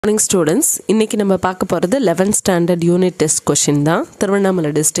Morning students, இன்னைக்கு நம்ம பார்க்க போறது 11th standard unit test question தான். திருவண்ணாமலை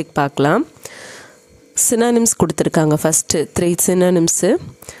district பார்க்கலாம். Synonyms கொடுத்திருக்காங்க first 3 synonyms.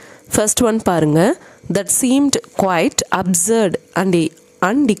 First one பாருங்க, that seemed quite absurd and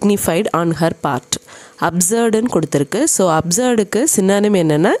undignified on her part. Absurd ன்னு கொடுத்திருக்கு. So absurdக்கு synonym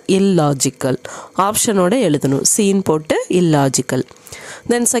என்னன்னா illogical. ஆப்ஷனோட எழுதணும். C போட்டு illogical.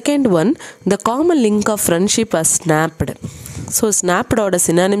 Then second one, the common link of friendship was snapped. So snapped ஓட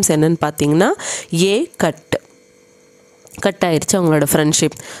synonyms என்னன்னு பார்த்தீங்கன்னா A cut ஆயிருச்சு அவங்களோட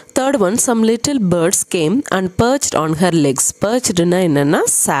friendship. Third one, some little birds came and perched on her legs. Perchedனா என்னன்னா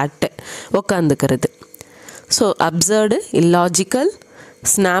sat, உட்காந்துக்கிறது. So absurd, illogical,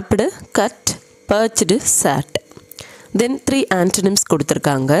 snapped, cut, perched, sat. Then 3 antonyms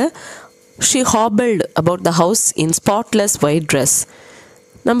கொடுத்திருக்காங்க. She hobbled about the house in spotless white dress.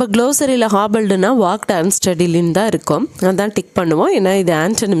 நம்ம க்ளோசரியில் ஹாபிள்டுனா walked அன்ஸ்டடிலின்னு தான் இருக்கும், அதான் tick பண்ணுவோம், ஏன்னா இது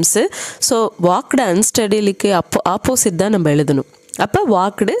ஆன்டனிம்ஸு. So walked அன்ஸ்டடிலிக்கு opposite தான் நம்ம எழுதணும். அப்போ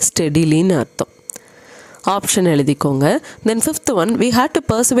வாக்டு ஸ்டெடிலின்னு அர்த்தம். ஆப்ஷன் எழுதிக்கோங்க. Then fifth one, we had to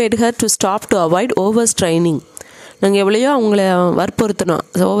persuade her to stop to avoid over straining. நாங்கள் எவ்வளையோ அவங்கள வற்புறுத்தணும்,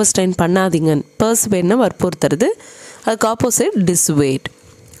 ஓவர் ஸ்ட்ரைன் பண்ணாதீங்கன்னு. பர்சுவேட்னா வற்புறுத்துறது, அதுக்கு ஆப்போசிட் டிஸ்வேட்.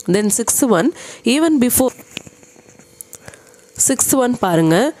 தென் சிக்ஸ்த் ஒன், Sixth one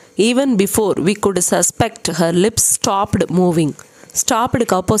பாருங்க, even before we could suspect her lips stopped moving.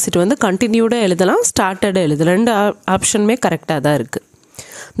 Stoppedக்கு opposite வந்து continued எழுதலாம், started எழுதலாம். ரெண்டு ஆப்ஷனுமே கரெக்டாக தான் இருக்குது.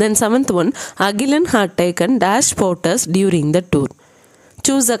 Then seventh one, Agilan had taken dash photos during the tour.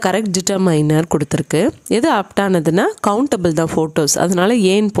 Choose the correct determiner கொடுத்துருக்கு. எது ஆப்டானதுன்னா கவுண்டபிள் தான் ஃபோட்டோஸ், அதனால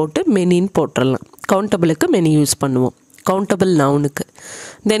ஏன்னு போட்டு மெனின்னு போட்டுடலாம். கவுண்டபிளுக்கு மெனி யூஸ் பண்ணுவோம், countable நவுனுக்கு.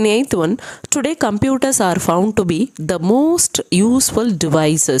 Then eighth one, today computers are found to be the most useful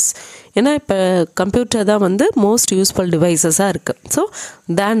devices. ஏன்னா இப்போ கம்ப்யூட்டர் தான் வந்து மோஸ்ட் யூஸ்ஃபுல் டிவைசஸாக இருக்குது. ஸோ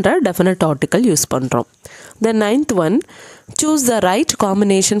தேன்ற டெஃபினட் ஆர்டிக்கல் யூஸ் பண்ணுறோம். Then ninth one, choose the right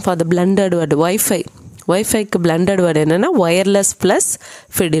combination for the blended word Wi-Fi. Wi-Fiக்கு blended word என்னென்னா wireless plus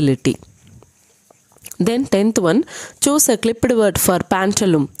fidelity. Then 10th one, choose a clipped word for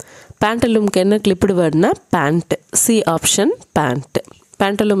pantaloon. பேண்டலூம்க்கு என்ன clipped வேர்டுனா pant. C option pant.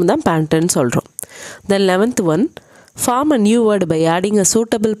 பேண்டலூம் தான் பேண்ட்டுன்னு சொல்கிறோம். தென் 11th one, form a new word by adding a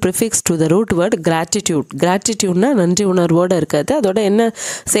suitable prefix to the root word gratitude. கிராட்டிடியூட்னா நன்றி உணர்வோடு இருக்காது, அதோட என்ன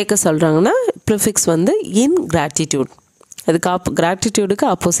சேர்க்க சொல்கிறாங்கன்னா ப்ரிஃபிக்ஸ் வந்து இன் கிராட்டிடியூட், அதுக்கு கிராட்டிடியூடுக்கு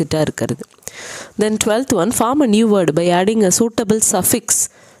ஆப்போசிட்டாக இருக்கிறது. தென் 12th one, form a new word by adding a suitable suffix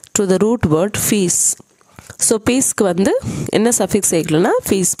to the root word fees. So பீஸ்க்கு வந்து என்ன சஃபிக்ஸ் சேர்க்கலன்னா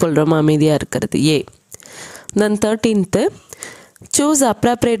ஃபீஸ் போடுறோம், அமைதியாக இருக்கிறது ஏ. தென் 13th, choose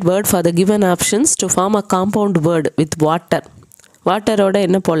appropriate word for the given options to form a compound word with water. வாட்டரோட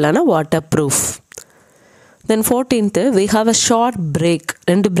என்ன போடலான்னா water proof. Then 14th, we have a short break.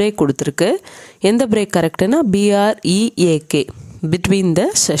 2 break கொடுத்துருக்கு. எந்த break கரெக்டுனா BREAK, between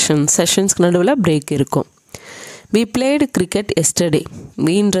the செஷன்ஸ்க்கு நடுவில் break இருக்கும். We played cricket yesterday.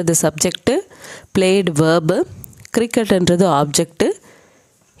 வீன்றது subject, played verb, கிரிக்கெட்ன்றது object,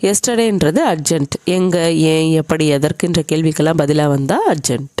 எஸ்டர்டேன்றது urgent. எங்கே, ஏன், எப்படி, எதற்குன்ற கேள்விக்கெல்லாம் பதிலாக வந்தால்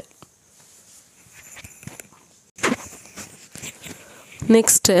அர்ஜென்ட்.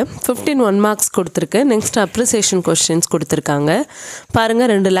 நெக்ஸ்ட்டு 15 1 மார்க்ஸ் கொடுத்துருக்கு. நெக்ஸ்ட் அப்ரிசியேஷன் கொஸ்டின்ஸ் கொடுத்துருக்காங்க.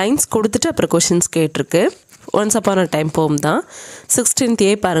 பாருங்கள், 2 லைன்ஸ் கொடுத்துட்டு அப்புறம் கொஸ்டின்ஸ் கேட்டிருக்கு. ஒன்ஸ் அப்பான் அ டைம் போம் தான். 16th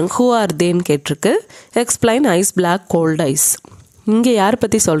ஏ பாருங்கள், ஹூ ஆர் தேன்னு கேட்டிருக்கு. Explain ice black gold ice. இங்கே யாரை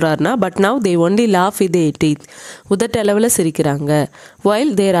பற்றி சொல்கிறாருன்னா, but now they only laugh with their teeth. உதட்டு அளவில் சிரிக்கிறாங்க.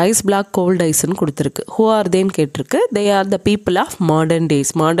 வைல் தேர் ஐஸ் பிளாக் கோல்ட் ஐஸ்ன்னு கொடுத்துருக்கு. ஹூ ஆர் தேன்னு கேட்டிருக்கு. They are the people of modern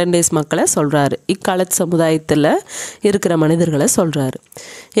days. Modern days மக்களை சொல்கிறாரு, இக்காலத்து சமுதாயத்தில் இருக்கிற மனிதர்களை சொல்கிறாரு.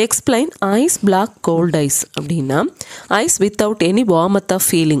 Explain ice black gold ice அப்படின்னா ice without any வார்மத் of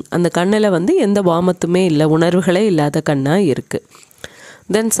feeling. அந்த கண்ணில் வந்து எந்த வார்மத்துமே இல்லை, உணர்வுகளே இல்லாத கண்ணாக இருக்குது.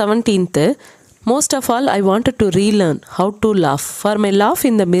 தென் 17th, most of all I wanted to relearn how to laugh, for my laugh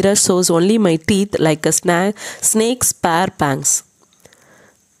in the mirror shows only my teeth like a snake's pair pangs.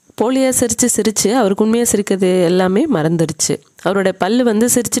 போலியாக சிரித்து அவருக்கு உண்மையாக சிரிக்கிறது எல்லாமே மறந்துடுச்சு. அவரோட பல்லு வந்து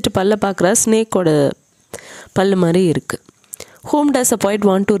சிரிச்சிட்டு பல்ல பார்க்குற ஸ்னேக்கோட பல்லு மாதிரி இருக்குது. whom does a poet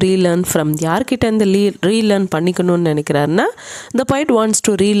want to relearn from? யார்கிட்ட இந்த ரீலேர்ன் பண்ணிக்கணும்னு நினைக்கிறாருன்னா, the poet wants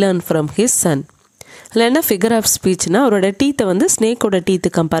to relearn from his son. இல்லை என்ன ஃபிகர் ஆஃப் ஸ்பீச்னா, அவரோட டீத்தை வந்து ஸ்னேக்கோட டீத்து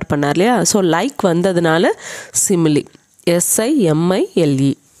கம்பேர் பண்ணார் இல்லையா. ஸோ லைக் வந்ததுனால சிமிலி, SIMILE.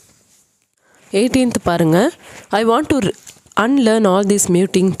 18th பாருங்கள், I want to unlearn all these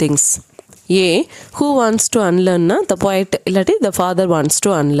muting things. A. Who wants to unlearn? The poet illati the father wants to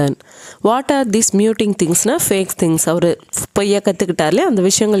unlearn. What are these muting things? Fake things. அவர் பொய்யா கற்றுக்கிட்டாலே அந்த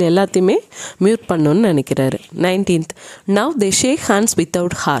விஷயங்கள் எல்லாத்தையுமே mute பண்ணணும்னு நினைக்கிறாரு. 19th. Now they shake hands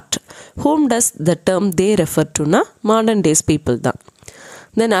without heart. Whom does the term they refer to? Modern days people தான்.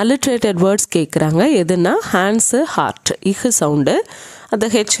 Then alliterated words கேட்குறாங்க. எதுனா hands, heart, இஹு sound, அந்த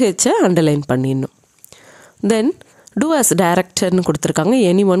ஹெச்ஹெச்சை அண்டர்லைன் பண்ணிடணும். Then do as directorனு கொடுத்துருக்காங்க.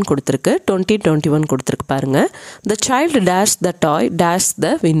 anyone கொடுத்துருக்கு. 2021 கொடுத்துருக்கு பாருங்கள். The child dashed the toy, dashed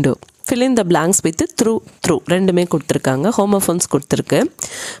the window. fill in the blanks with through ரெண்டுமே கொடுத்துருக்காங்க. ஹோமோஃபோன்ஸ் கொடுத்துருக்கு.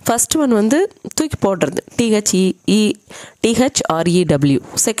 ஃபர்ஸ்ட் ஒன் வந்து தூக்கி போடுறது THREW.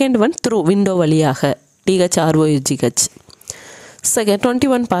 Second one through window வழியாக THROUGH. செகண்ட்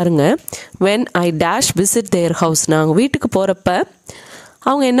 21 பாருங்கள். when I dash visit their house. நாங்கள் வீட்டுக்கு போகிறப்ப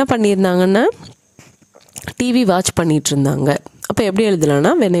அவங்க என்ன பண்ணியிருந்தாங்கன்னா டிவி வாட்ச் பண்ணிகிட்டு இருந்தாங்க. அப்போ எப்படி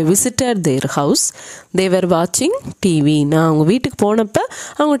எழுதலான்னா when I visited their house they were watching TV. நான் அவங்க வீட்டுக்கு போனப்போ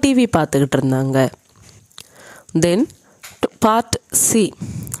அவங்க டிவி பார்த்துக்கிட்டு இருந்தாங்க. தென் பார்ட் C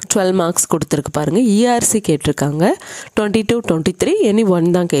 12 மார்க்ஸ் கொடுத்துருக்கு பாருங்கள். ERC கேட்டிருக்காங்க. 22, 23 எனி ஒன்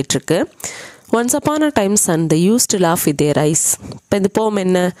தான் கேட்டிருக்கு. Once upon a time Sun they used to laugh with their eyes. இப்போ இந்த போம்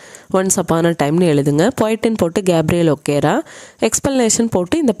என்ன ஒன்ஸ் அப்பான் அ டைம்னு எழுதுங்க. போய்ட்டுன்னு போட்டு கேப்ரியல் ஒக்கேரா. எக்ஸ்ப்ளனேஷன்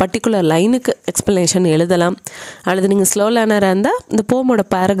போட்டு இந்த பர்டிகுலர் லைனுக்கு எக்ஸ்ப்ளனேஷன் எழுதலாம். அல்லது நீங்கள் ஸ்லோ லேர்னராக இருந்தால் இந்த போமோட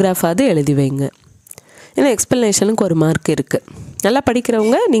பேராகிராஃபாவது எழுதி வைங்க. ஏன்னா எக்ஸ்ப்ளனேஷனுக்கு ஒரு மார்க் இருக்குது. நல்லா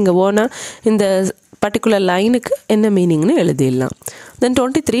படிக்கிறவங்க நீங்கள் ஓனாக இந்த பர்டிகுலர் லைனுக்கு என்ன மீனிங்னு எழுதிடலாம். தென்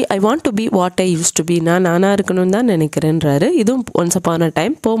 23 I want to be what I used to be. நான் நானாக இருக்கணும்னு தான் நினைக்கிறேன்றாரு. இதுவும் ஒன்ஸ் அப்பான் அ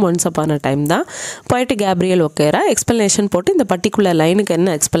டைம் போம் ஒன்ஸ் அப்பான் அ டைம் தான். போய்ட்டு கேப்ரியல் ஒக்கேரா எக்ஸ்ப்ளனேஷன் போட்டு இந்த பர்டிகுலர் லைனுக்கு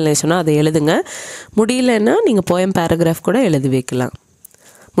என்ன எக்ஸ்ப்ளனேஷனோ அதை எழுதுங்க. முடியலன்னா நீங்கள் போயம் பேராகிராஃப் கூட எழுதி வைக்கலாம்.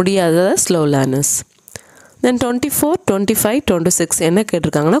 முடியாத ஸ்லோ லேர்னர்ஸ். தென் 24, 25, 26 என்ன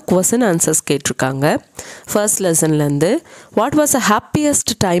கேட்டிருக்காங்கன்னா கொஸ்டின் ஆன்சர்ஸ் கேட்டிருக்காங்க. First லெசன்லேருந்து what was a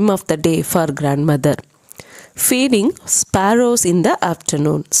happiest time of the day for grand mother? Feeding sparrows in the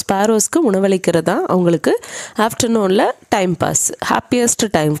afternoon. ஸ்பேரோஸ்க்கு உணவளிக்கிறதா அவங்களுக்கு ஆஃப்டர்நூனில் டைம் பாஸ். ஹாப்பியஸ்ட்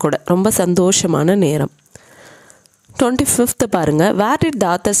டைம் கூட ரொம்ப சந்தோஷமான நேரம். 25th பாருங்கள். Where did the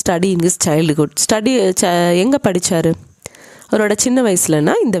author study in his childhood? எங்கே படித்தார் அவரோட சின்ன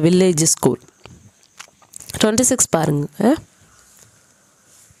வயசுலனா இந்த வில்லேஜ் ஸ்கூல். 26 பாருங்க.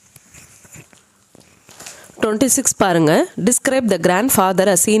 26 பாருங்க. Describe the grandfather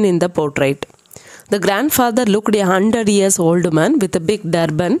as seen in the portrait. The grandfather looked a 100 years old man with a big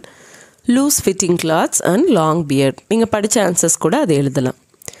turban, loose fitting clothes and long beard. நீங்கள் படித்த answers கூட அதை எழுதலாம்.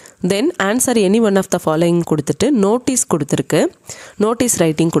 தென் answer any one of the following கொடுத்துட்டு notice கொடுத்துருக்கு. Notice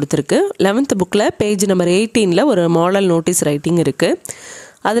writing கொடுத்துருக்கு. 11th புக்கில் page number 18 ஒரு மாடல் நோட்டீஸ் ரைட்டிங் இருக்குது.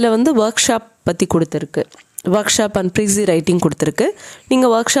 அதில் வந்து ஒர்க் ஷாப் பற்றி கொடுத்துருக்கு. Work shop and precis writing கொடுத்துருக்கு.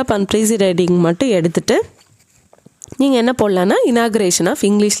 நீங்கள் work shop and precis writing மட்டும் எடுத்துகிட்டு நீங்கள் என்ன போடலான்னா inauguration of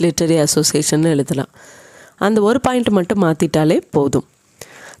English literary association எழுதலாம். அந்த ஒரு பாயிண்ட் மட்டும் மாற்றிட்டாலே போதும்.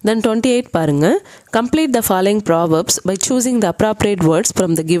 தென் 28 பாருங்கள். Complete the following Proverbs by choosing the appropriate words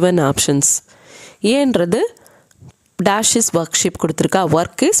from the given options. ஏன்றது டேஷ் இஸ் ஒர்க்ஷிப் கொடுத்துருக்கா.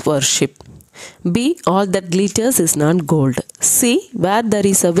 Work is worship. B. all that glitters is not gold. C. where there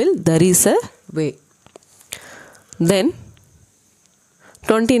is a will there is a way. Then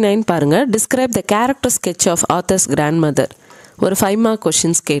 29 பாருங்க. describe the character sketch of author's grandmother. ஒரு 5 mark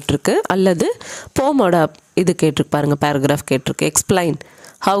questions கேட்டிருக்கு. அல்லது போமோட இது கேட்டிருக்கு பாருங்க. Paragraph கேட்டிருக்கு. explain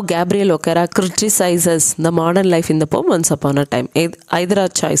how Gabriel O'Hara criticizes the modern life in the poem Once Upon a Time. either a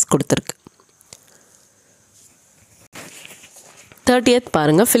choice கொடுத்துருக்கு. 30th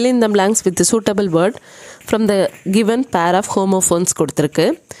பாருங்க. fill in the blanks with the suitable word from the given pair of homophones கொடுத்துருக்கு.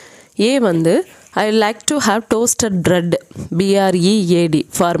 A வந்து I like to have toasted bread BREAD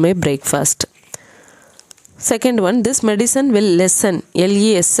for my breakfast. Second one, this medicine will lessen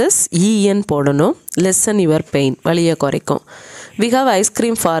LESSEN போடணும். lessen your pain வலியை குறைக்கும். we have ice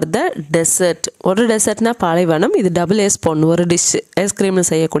cream for the dessert. ஒரு டெசர்ட்னா பாலைவனம். இது double S போடணும். ஒரு டிஷ் ஐஸ்கிரீமில்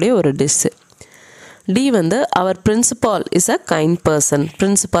செய்யக்கூடிய ஒரு டிஷ்ஷு. D வந்து our principal is a kind person.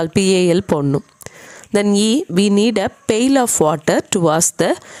 principal PAL போடணும். then E we need a pail of water to wash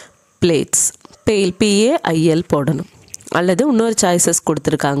the plates. pail PAIL போடணும். அல்லது இன்னொரு சாய்ஸஸ்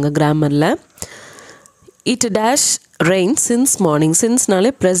கொடுத்துருக்காங்க கிராமரில். it dash rain since morning. sinceனாலே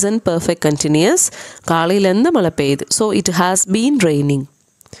present perfect continuous. காலையிலேருந்து மழை பெய்யுது. so it has been raining.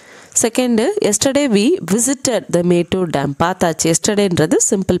 Second yesterday we visited the Mettur dam. பார்த்தாச்சு. yesterdayன்றது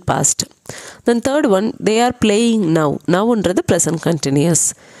simple past. then third one they are playing now. nowன்றது present continuous.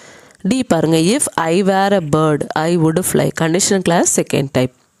 D பாருங்க. if I were a bird I would fly. conditional class second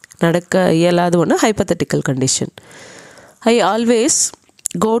type. நடக்க இயலாத ஒன்று hypothetical condition. I always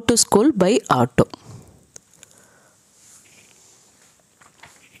go to school by auto.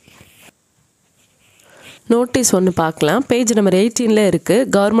 Notice ஒன்று பார்க்கலாம். Page number 18 இருக்குது.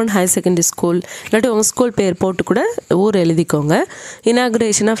 Government higher secondary school இல்லாட்டி உங்கள் school பேர் போட்டு கூட ஊர் எழுதிக்கோங்க.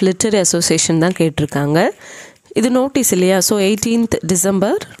 இனாகுரேஷன் ஆஃப் லிட்டரரி அசோசியேஷன் தான் கேட்டிருக்காங்க. இது நோட்டீஸ் இல்லையா? So 18th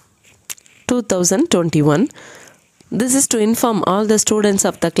December 2021. This is to inform all the students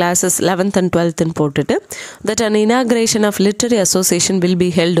of the classes 11th and 12th போட்டுட்டு that an inauguration of literary association will be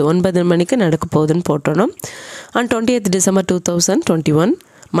held 9 மணிக்கு நடக்க போகுதுன்னு போட்டணும். On 20th December 2021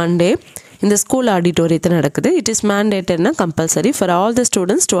 Monday இந்த ஸ்கூல் ஆடிட்டோரியத்தில் நடக்குது. It is மேண்டேட்டரினா compulsory for all the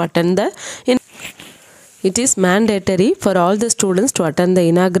students to attend the It is mandatory for all the students to attend the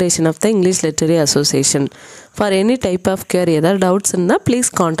inauguration of the English Literary Association. For any type of query, ஏதாவது doubts இருந்தால் please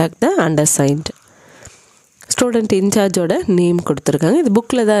contact the undersigned. Student இன்சார்ஜோட name கொடுத்துருக்காங்க. இது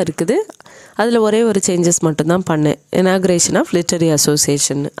புக்கில் தான் இருக்குது. அதில் ஒரே ஒரு சேஞ்சஸ் மட்டும்தான் பண்ணேன். இனாகுரேஷன் ஆஃப் லிட்டரரி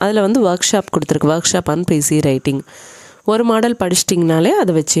அசோசியேஷன் அதில் வந்து ஒர்க் ஷாப் கொடுத்துருக்கு. Work shop on PC writing. ஒரு மாடல் படிச்சிட்டிங்கனாலே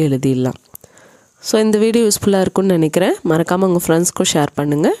அதை வச்சு எழுதிடலாம். ஸோ இந்த வீடியோ யூஸ்ஃபுல்லாக இருக்கும்னு நினைக்கிறேன். மறக்காமல் உங்கள் ஃப்ரெண்ட்ஸ்க்கும் ஷேர்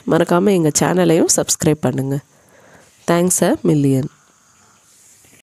பண்ணுங்கள். மறக்காமல் எங்கள் சேனலையும் சப்ஸ்கிரைப் பண்ணுங்கள். தேங்க்ஸ் அ மில்லியன்.